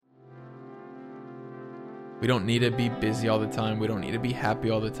We don't need to be busy all the time. We don't need to be happy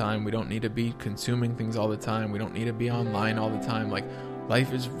all the time. We don't need to be consuming things all the time. We don't need to be online all the time. Like,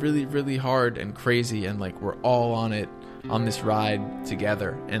 life is really, really hard and crazy, and like we're all on this ride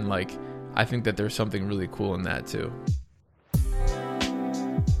together. And like, I think that there's something really cool in that too.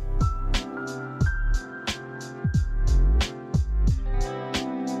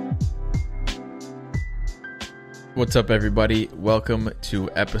 What's up, everybody? Welcome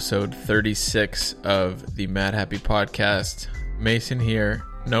to episode 36 of the Mad Happy Podcast. Mason here.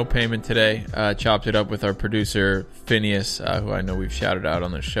 No Peiman today. Chopped it up with our producer, Phineas, who I know we've shouted out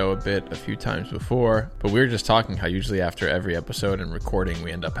on the show a few times before. But we were just talking how usually after every episode and recording,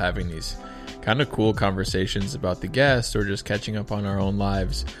 we end up having these kind of cool conversations about the guest or just catching up on our own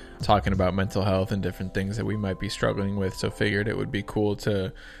lives, talking about mental health and different things that we might be struggling with. So figured it would be cool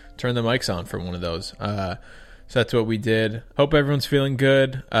to turn the mics on for one of those. So that's what we did. Hope everyone's feeling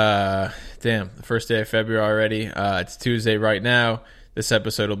good. Damn, the first day of February already. It's Tuesday right now. This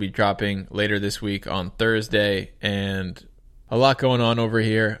episode will be dropping later this week on Thursday, and a lot going on over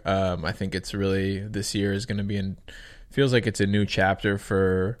here. I think it's really, this year is going to feels like it's a new chapter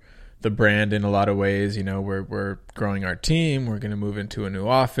for the brand in a lot of ways. You know, we're growing our team. We're going to move into a new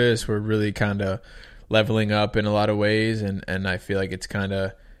office. We're really kind of leveling up in a lot of ways, and I feel like it's kind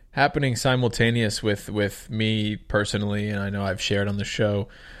of happening simultaneous with me personally. And I know I've shared on the show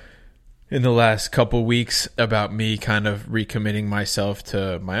in the last couple weeks about me kind of recommitting myself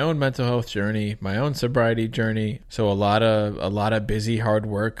to my own mental health journey, my own sobriety journey. So a lot of busy, hard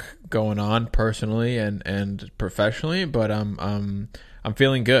work going on personally and professionally, but I'm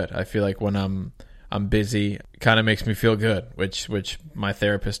feeling good. I feel like when I'm busy, it kind of makes me feel good, which my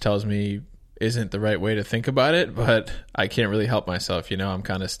therapist tells me isn't the right way to think about it, but I can't really help myself. You know, I'm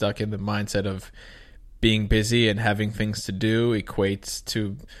kind of stuck in the mindset of being busy and having things to do equates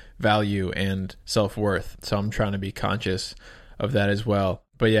to value and self-worth. So I'm trying to be conscious of that as well.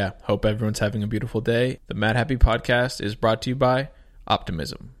 But yeah, hope everyone's having a beautiful day. The Mad Happy Podcast is brought to you by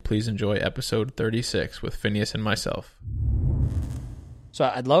Optimism. Please enjoy episode 36 with Phineas and myself.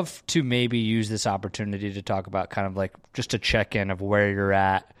 So I'd love to maybe use this opportunity to talk about kind of like just a check-in of where you're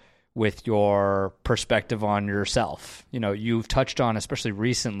at with your perspective on yourself. You know, you've touched on, especially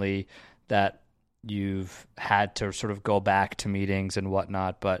recently, that you've had to sort of go back to meetings and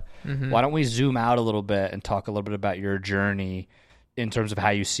whatnot, but why don't we zoom out a little bit and talk a little bit about your journey in terms of how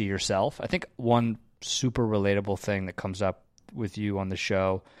you see yourself? I think one super relatable thing that comes up with you on the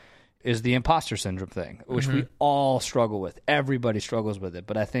show is the imposter syndrome thing, which we all struggle with. Everybody struggles with it.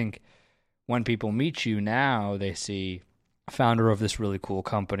 But I think when people meet you now, they see founder of this really cool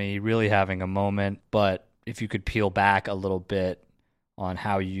company, really having a moment. But if you could peel back a little bit on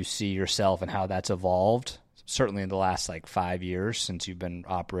how you see yourself and how that's evolved, certainly in the last 5 years since you've been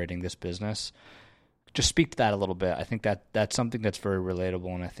operating this business, just speak to that a little bit. I think that's something that's very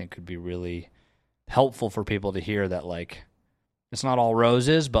relatable, and I think could be really helpful for people to hear that it's not all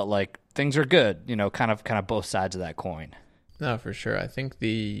roses, but things are good, you know, kind of both sides of that coin. No, for sure. I think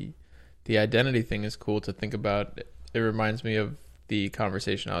the identity thing is cool to think about. It reminds me of the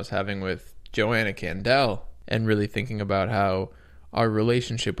conversation I was having with Joanna Candell, and really thinking about how our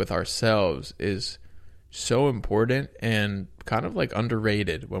relationship with ourselves is so important and kind of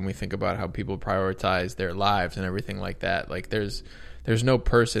underrated when we think about how people prioritize their lives and everything like that. There's no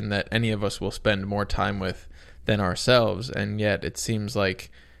person that any of us will spend more time with than ourselves, and yet it seems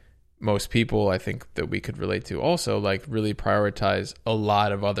like most people, I think, that we could relate to also really prioritize a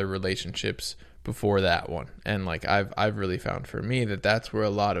lot of other relationships before that one. And I've really found for me that that's where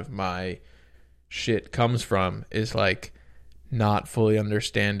a lot of my shit comes from, is not fully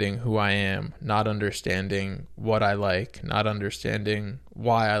understanding who I am, not understanding what I like, not understanding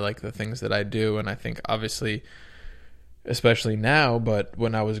why I like the things that I do. And I think obviously, especially now, but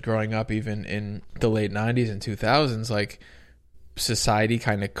when I was growing up, even in the late 90s and 2000s, society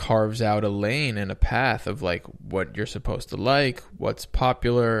kind of carves out a lane and a path of what you're supposed to like, what's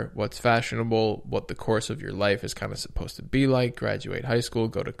popular, what's fashionable, what the course of your life is kind of supposed to be like, graduate high school,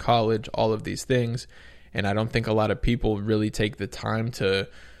 go to college, all of these things. And I don't think a lot of people really take the time to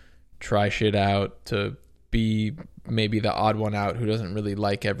try shit out, to be maybe the odd one out who doesn't really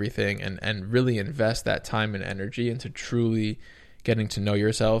like everything, and really invest that time and energy into truly getting to know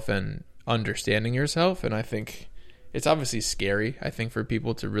yourself and understanding yourself. And I think it's obviously scary, I think, for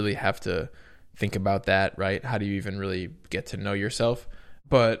people to really have to think about that, right? How do you even really get to know yourself?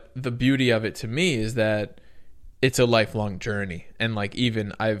 But the beauty of it to me is that it's a lifelong journey. And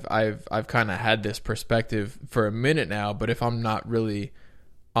even I've kind of had this perspective for a minute now, but if I'm not really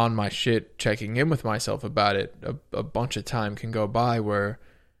on my shit checking in with myself about it, a bunch of time can go by where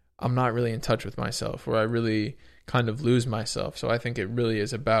I'm not really in touch with myself, or I really kind of lose myself. So I think it really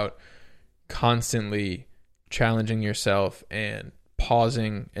is about constantly challenging yourself and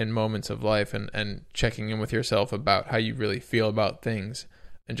pausing in moments of life and checking in with yourself about how you really feel about things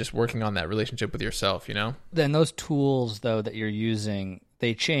and just working on that relationship with yourself, you know? Then those tools, though, that you're using,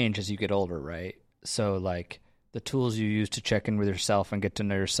 they change as you get older, right? So, like, the tools you use to check in with yourself and get to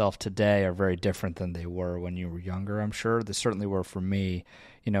know yourself today are very different than they were when you were younger, I'm sure. They certainly were for me.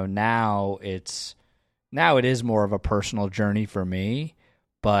 You know, now it is more of a personal journey for me,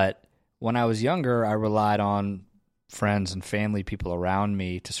 but when I was younger, I relied on friends and family, people around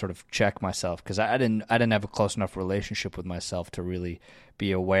me to sort of check myself, because I didn't have a close enough relationship with myself to really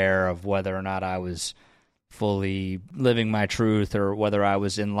be aware of whether or not I was fully living my truth, or whether I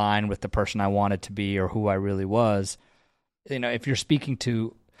was in line with the person I wanted to be or who I really was. You know, if you're speaking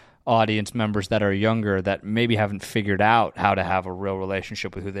to audience members that are younger that maybe haven't figured out how to have a real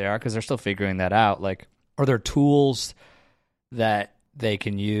relationship with who they are, because they're still figuring that out, like, are there tools that they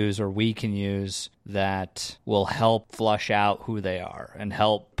can use or we can use that will help flush out who they are and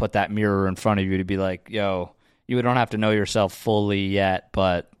help put that mirror in front of you to be like, yo, you don't have to know yourself fully yet,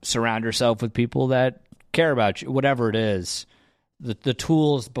 but surround yourself with people that care about you, whatever it is, the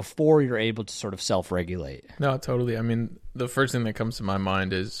tools before you're able to sort of self-regulate. No, totally. I mean, the first thing that comes to my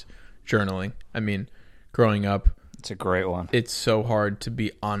mind is journaling. I mean, growing up, It's a great one. it's so hard to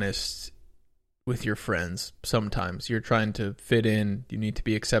be honest with your friends. Sometimes you're trying to fit in, you need to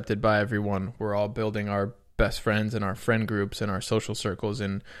be accepted by everyone. We're all building our best friends and our friend groups and our social circles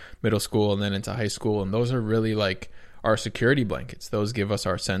in middle school and then into high school, and those are really like our security blankets. Those give us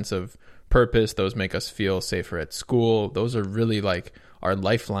our sense of purpose. Those make us feel safer at school. Those are really like our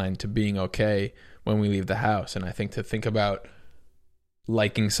lifeline to being okay when we leave the house. And I think to think about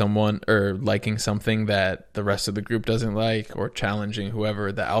liking someone or liking something that the rest of the group doesn't like, or challenging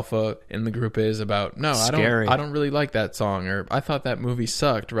whoever the alpha in the group is about, no, Scary. I don't really like that song, or I thought that movie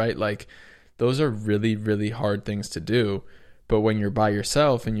sucked, right? Like, those are really, really hard things to do. But when you're by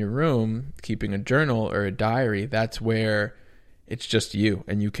yourself in your room, keeping a journal or a diary, that's where it's just you,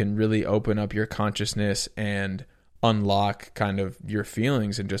 and you can really open up your consciousness and unlock kind of your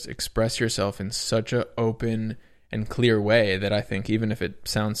feelings and just express yourself in such a open and clear way that I think, even if it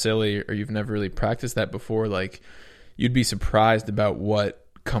sounds silly or you've never really practiced that before, like, you'd be surprised about what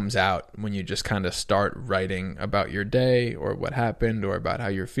comes out when you just kind of start writing about your day or what happened or about how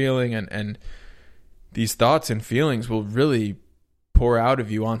you're feeling, and these thoughts and feelings will really pour out of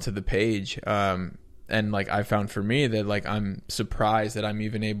you onto the page. And like, I found for me that, like, I'm surprised that I'm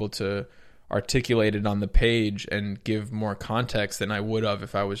even able to articulate it on the page and give more context than I would have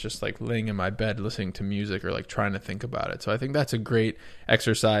if I was just like laying in my bed listening to music or like trying to think about it. So I think that's a great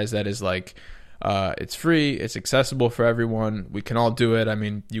exercise that is like, it's free, it's accessible for everyone. We can all do it. I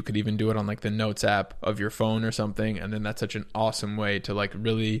mean, you could even do it on like the Notes app of your phone or something. And then that's such an awesome way to like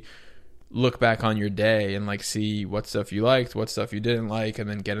really look back on your day and like see what stuff you liked, what stuff you didn't like, and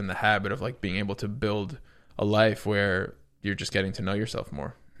then get in the habit of like being able to build a life where you're just getting to know yourself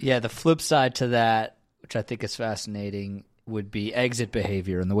more. Yeah, the flip side to that, which I think is fascinating, would be exit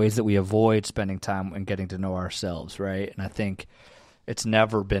behavior and the ways that we avoid spending time and getting to know ourselves, right? And I think it's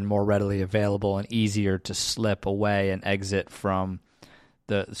never been more readily available and easier to slip away and exit from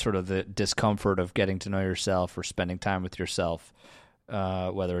the sort of the discomfort of getting to know yourself or spending time with yourself,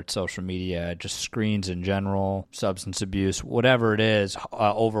 whether it's social media, just screens in general, substance abuse, whatever it is,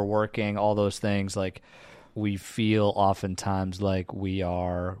 overworking, all those things. Like, we feel oftentimes like we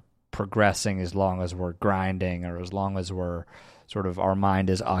are progressing as long as we're grinding or as long as we're sort of, our mind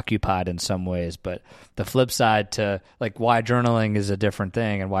is occupied in some ways. But the flip side to like why journaling is a different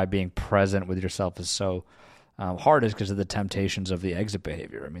thing and why being present with yourself is so hard is because of the temptations of the exit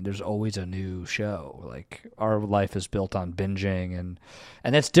behavior. I mean, there's always a new show. Like, our life is built on binging, and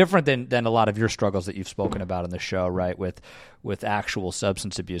that's different than a lot of your struggles that you've spoken about in the show, right? With actual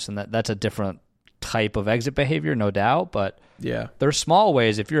substance abuse, and that's a different type of exit behavior, no doubt, but yeah, there's small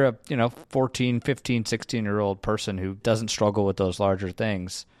ways. If you're a 14, 15, 16-year-old person who doesn't struggle with those larger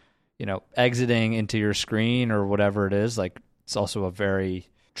things, exiting into your screen or whatever it is, like, it's also a very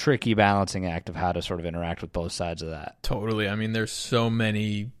tricky balancing act of how to sort of interact with both sides of that. Totally. I mean, there's so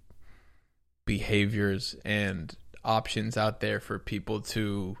many behaviors and options out there for people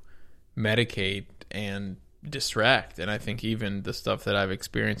to medicate and distract, and I think even the stuff that I've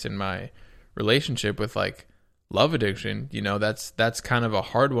experienced in my relationship with like love addiction, that's kind of a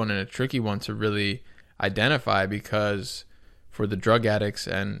hard one and a tricky one to really identify, because for the drug addicts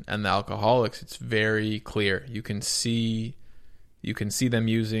and the alcoholics, it's very clear. You can see them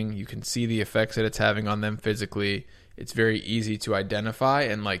using, you can see the effects that it's having on them physically. it's very easy to identify.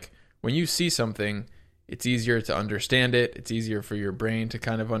 And like when you see something, it's easier to understand it. It's easier for your brain to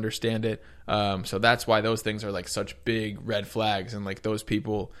kind of understand it. So that's why those things are like such big red flags. And like those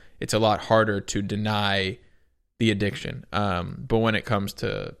people, it's a lot harder to deny the addiction. But when it comes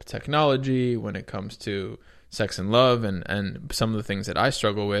to technology, when it comes to sex and love and some of the things that I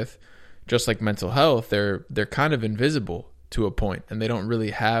struggle with, just like mental health, they're kind of invisible to a point, and they don't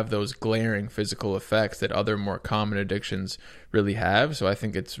really have those glaring physical effects that other more common addictions really have. So I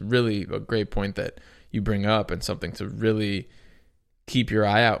think it's really a great point that you bring up, and something to really keep your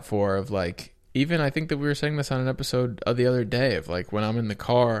eye out for, of like, even I think that we were saying this on an episode of the other day, of like when I'm in the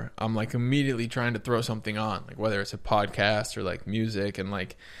car, I'm like immediately trying to throw something on, like whether it's a podcast or like music. And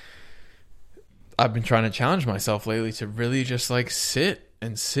like I've been trying to challenge myself lately to really just like sit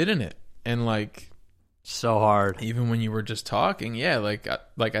in it. And like, so hard. Even when you were just talking, yeah, like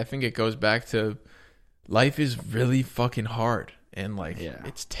I think it goes back to life is really fucking hard, and like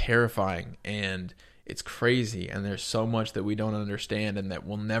it's terrifying and it's crazy, and there's so much that we don't understand and that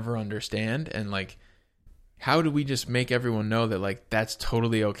we'll never understand. And like, how do we just make everyone know that like that's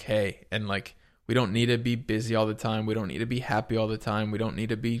totally okay? And like, we don't need to be busy all the time. We don't need to be happy all the time. We don't need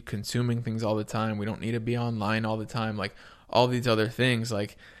to be consuming things all the time. We don't need to be online all the time. Like all these other things,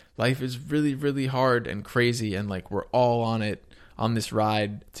 like life is really, really hard and crazy, and like we're all on it, on this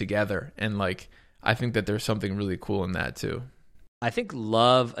ride together. And like, I think that there's something really cool in that too. I think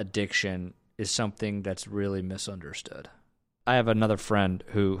love addiction is something that's really misunderstood. I have another friend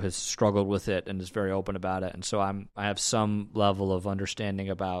who has struggled with it and is very open about it, and so I have some level of understanding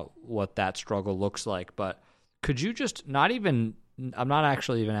about what that struggle looks like. But could you just I'm not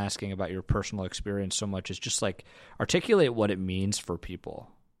actually even asking about your personal experience so much as just like articulate what it means for people.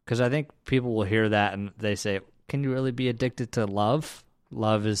 Because I think people will hear that and they say, can you really be addicted to love?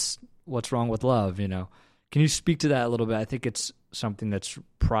 Love is, what's wrong with love, you know? Can you speak to that a little bit? I think it's something that's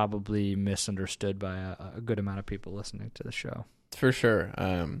probably misunderstood by a good amount of people listening to the show. For sure.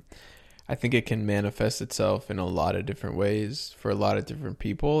 I think it can manifest itself in a lot of different ways for a lot of different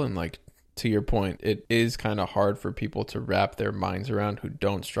people. And like, to your point, it is kind of hard for people to wrap their minds around who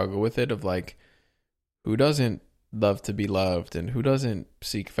don't struggle with it, of like, who doesn't love to be loved, and who doesn't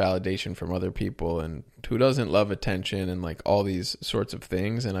seek validation from other people, and who doesn't love attention, and like all these sorts of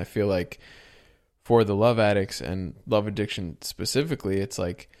things. And I feel like for the love addicts and love addiction specifically, it's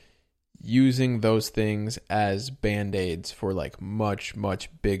like using those things as band-aids for like much, much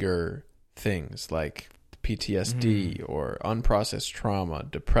bigger things like PTSD or unprocessed trauma,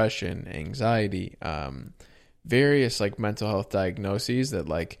 depression, anxiety, various like mental health diagnoses that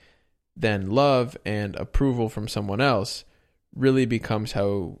like then love and approval from someone else really becomes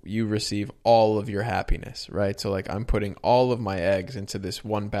how you receive all of your happiness, right? So like, I'm putting all of my eggs into this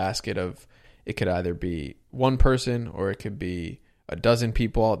one basket of, it could either be one person or it could be a dozen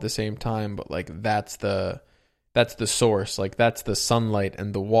people all at the same time, but like that's the source, like that's the sunlight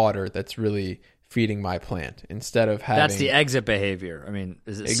and the water that's really feeding my plant, instead of having... That's the exit behavior. I mean,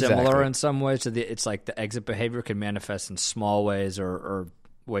 is it similar in some ways? It's like the exit behavior can manifest in small ways or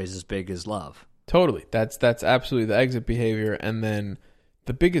ways as big as love. Totally. That's absolutely the exit behavior. And then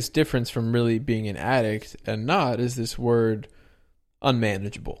the biggest difference from really being an addict and not is this word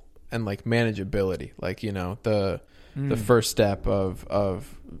unmanageable and like manageability. Like, you know, the first step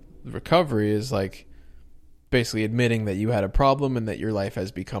of recovery is like basically admitting that you had a problem and that your life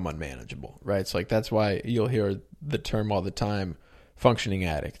has become unmanageable, right? So like, that's why you'll hear the term all the time, functioning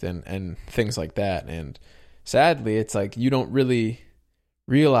addict and things like that. And sadly, it's like, you don't really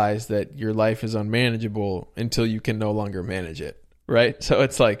realize that your life is unmanageable until you can no longer manage it, right? So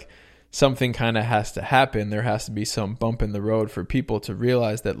it's like something kind of has to happen. There has to be some bump in the road for people to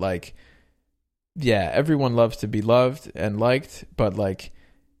realize that like, yeah, everyone loves to be loved and liked, but like,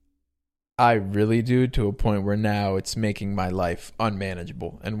 I really do, to a point where now it's making my life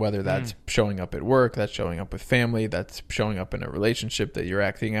unmanageable. And whether that's showing up at work, that's showing up with family, that's showing up in a relationship that you're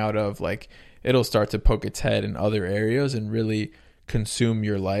acting out of, like it'll start to poke its head in other areas and really consume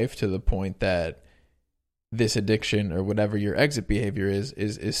your life to the point that this addiction or whatever your exit behavior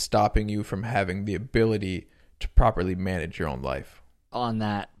is stopping you from having the ability to properly manage your own life. On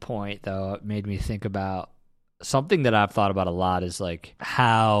that point, though, it made me think about something that I've thought about a lot, is like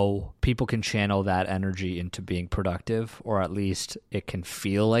how people can channel that energy into being productive, or at least it can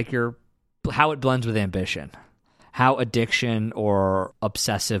feel like how it blends with ambition, how addiction or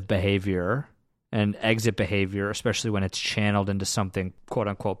obsessive behavior and exit behavior, especially when it's channeled into something quote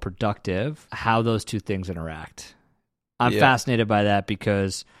unquote productive, how those two things interact. I'm fascinated by that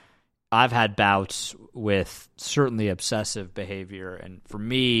because I've had bouts with certainly obsessive behavior, and for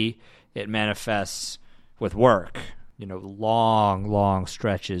me, it manifests with work. long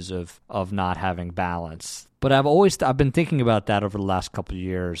stretches of not having balance. But I've been thinking about that over the last couple of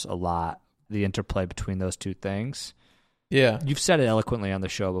years a lot, the interplay between those two things. Yeah. You've said it eloquently on the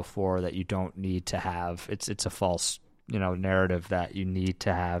show before that you don't need to have, it's a false, narrative that you need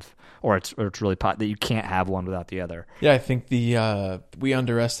to have, or it's really that you can't have one without the other. Yeah, I think we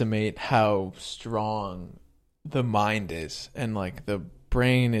underestimate how strong the mind is, and like the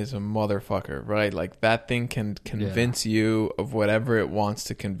brain is a motherfucker, right? Like that thing can convince you of whatever it wants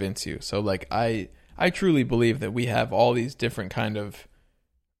to convince you. So like I truly believe that we have all these different kind of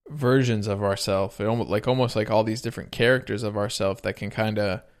versions of ourselves, almost like all these different characters of ourselves that can kind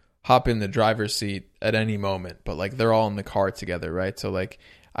of hop in the driver's seat at any moment, but like they're all in the car together, right? So like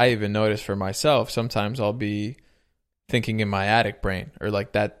I even notice for myself, sometimes I'll be thinking in my addict brain, or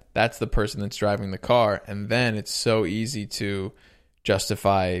like that's the person that's driving the car, and then it's so easy to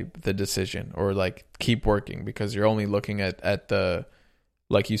justify the decision or like keep working because you're only looking at the,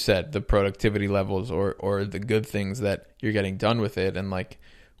 like you said, the productivity levels or the good things that you're getting done with it. And like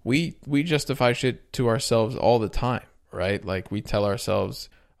we justify shit to ourselves all the time, right? Like we tell ourselves,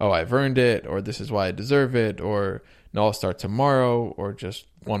 oh, I've earned it, or this is why I deserve it, or no, I'll start tomorrow, or just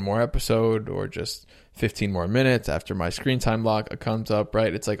one more episode, or just 15 more minutes after my screen time lock comes up,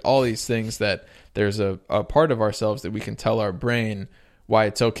 right? It's like all these things that there's a part of ourselves that we can tell our brain why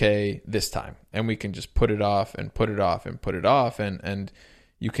it's okay this time, and we can just put it off and put it off and put it off, and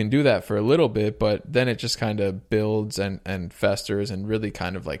you can do that for a little bit, but then it just kind of builds and festers and really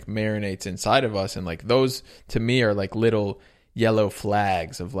kind of like marinates inside of us, and like those to me are like little yellow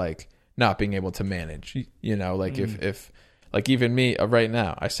flags of like not being able to manage, like if like even me right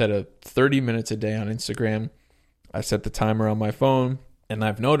now, I set a 30 minutes a day on Instagram. I set the timer on my phone, and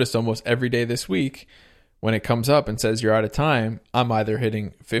I've noticed almost every day this week when it comes up and says you're out of time, I'm either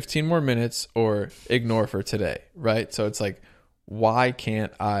hitting 15 more minutes or ignore for today, right? So it's like, why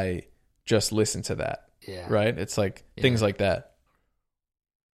can't I just listen to that? Yeah. Right? It's like things like that.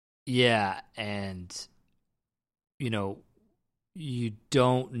 Yeah, and you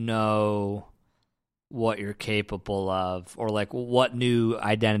don't know what you're capable of, or like what new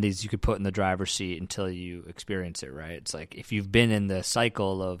identities you could put in the driver's seat until you experience it, right? It's like if you've been in the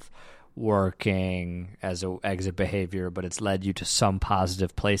cycle of working as a exit behavior, but it's led you to some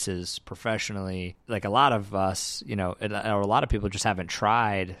positive places professionally, like a lot of us, or a lot of people just haven't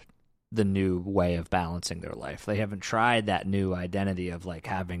tried the new way of balancing their life. They haven't tried that new identity of like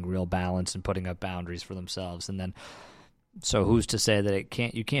having real balance and putting up boundaries for themselves. And then so who's to say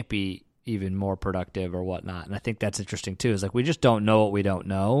that you can't be even more productive or whatnot? And I think that's interesting too, is like we just don't know what we don't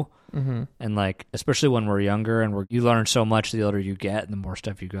know. Mm-hmm. And like, especially when we're younger and you learn so much the older you get and the more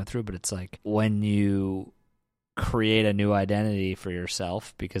stuff you go through. But it's like when you create a new identity for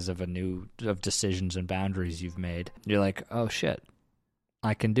yourself because of of decisions and boundaries you've made, you're like, oh shit,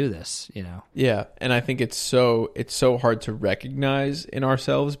 I can do this, Yeah, and I think it's so hard to recognize in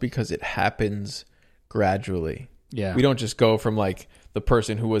ourselves because it happens gradually. Yeah. We don't just go from like the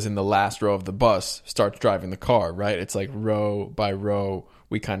person who was in the last row of the bus starts driving the car, right? It's like row by row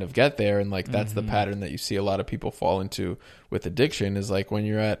we kind of get there, and like that's the pattern that you see a lot of people fall into with addiction, is like when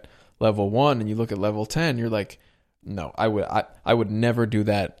you're at level 1 and you look at level 10, you're like, no, I would never do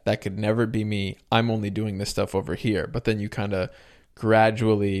that. That could never be me. I'm only doing this stuff over here. But then you kind of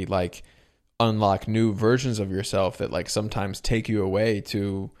gradually like unlock new versions of yourself that like sometimes take you away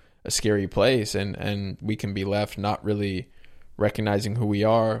to a scary place, and we can be left not really recognizing who we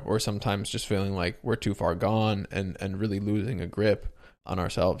are, or sometimes just feeling like we're too far gone and really losing a grip on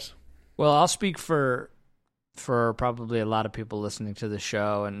ourselves. Well, I'll speak for probably a lot of people listening to the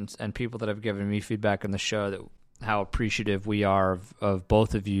show and people that have given me feedback on the show, that how appreciative we are of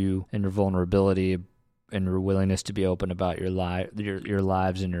both of you and your vulnerability and your willingness to be open about your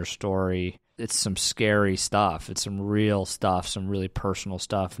lives and your story. It's some scary stuff. It's some real stuff, some really personal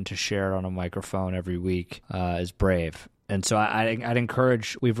stuff, and to share it on a microphone every week is brave. And so I'd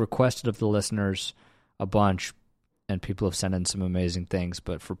encourage, we've requested of the listeners a bunch, and people have sent in some amazing things,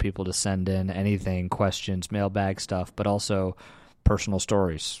 but for people to send in anything, questions, mailbag stuff, but also personal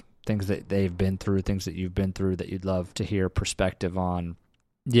stories, things that they've been through, things that you've been through that you'd love to hear perspective on.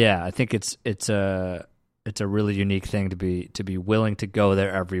 Yeah, I think it's a really unique thing to be willing to go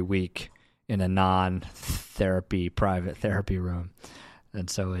there every week in a non-therapy private therapy room, and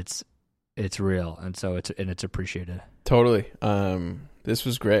so it's real, and so it's appreciated. Totally. This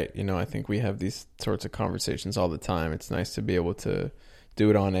was great. I think we have these sorts of conversations all the time. It's nice to be able to do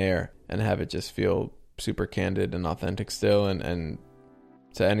it on air and have it just feel super candid and authentic still. And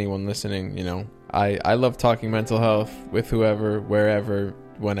to anyone listening, I love talking mental health with whoever, wherever,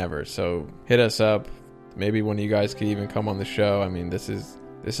 whenever. So hit us up, maybe one of you guys could even come on the show. I mean, this is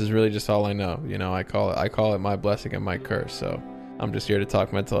really just all I know. You know, I call it my blessing and my curse. So I'm just here to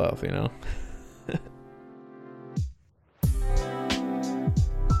talk mental health, you know.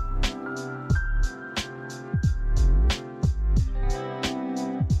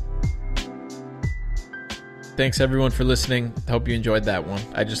 Thanks everyone for listening. Hope you enjoyed that one.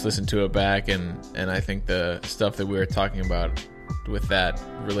 I just listened to it back, and I think the stuff that we were talking about with that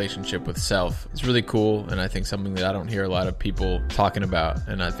relationship with self is really cool, and I think something that I don't hear a lot of people talking about,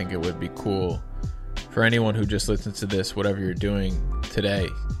 and I think it would be cool for anyone who just listens to this, whatever you're doing today,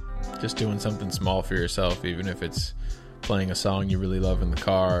 just doing something small for yourself, even if it's playing a song you really love in the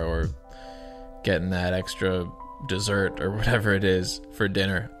car or getting that extra dessert or whatever it is for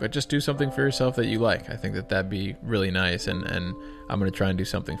dinner, but just do something for yourself that you like. I think that that'd be really nice, and I'm going to try and do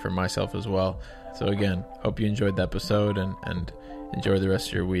something for myself as well. So again, hope you enjoyed the episode, and enjoy the rest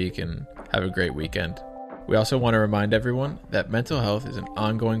of your week, and have a great weekend. We also want to remind everyone that mental health is an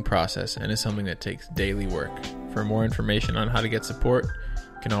ongoing process and is something that takes daily work. For more information on how to get support,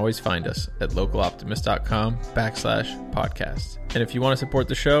 you can always find us at localoptimist.com/podcast. And if you want to support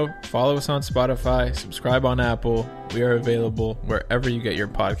the show, follow us on Spotify, subscribe on Apple. We are available wherever you get your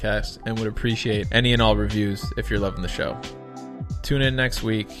podcasts, and would appreciate any and all reviews if you're loving the show. Tune in next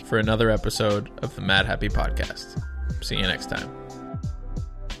week for another episode of the Mad Happy Podcast. See you next time.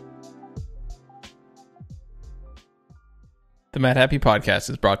 The Mad Happy Podcast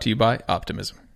is brought to you by Optimism.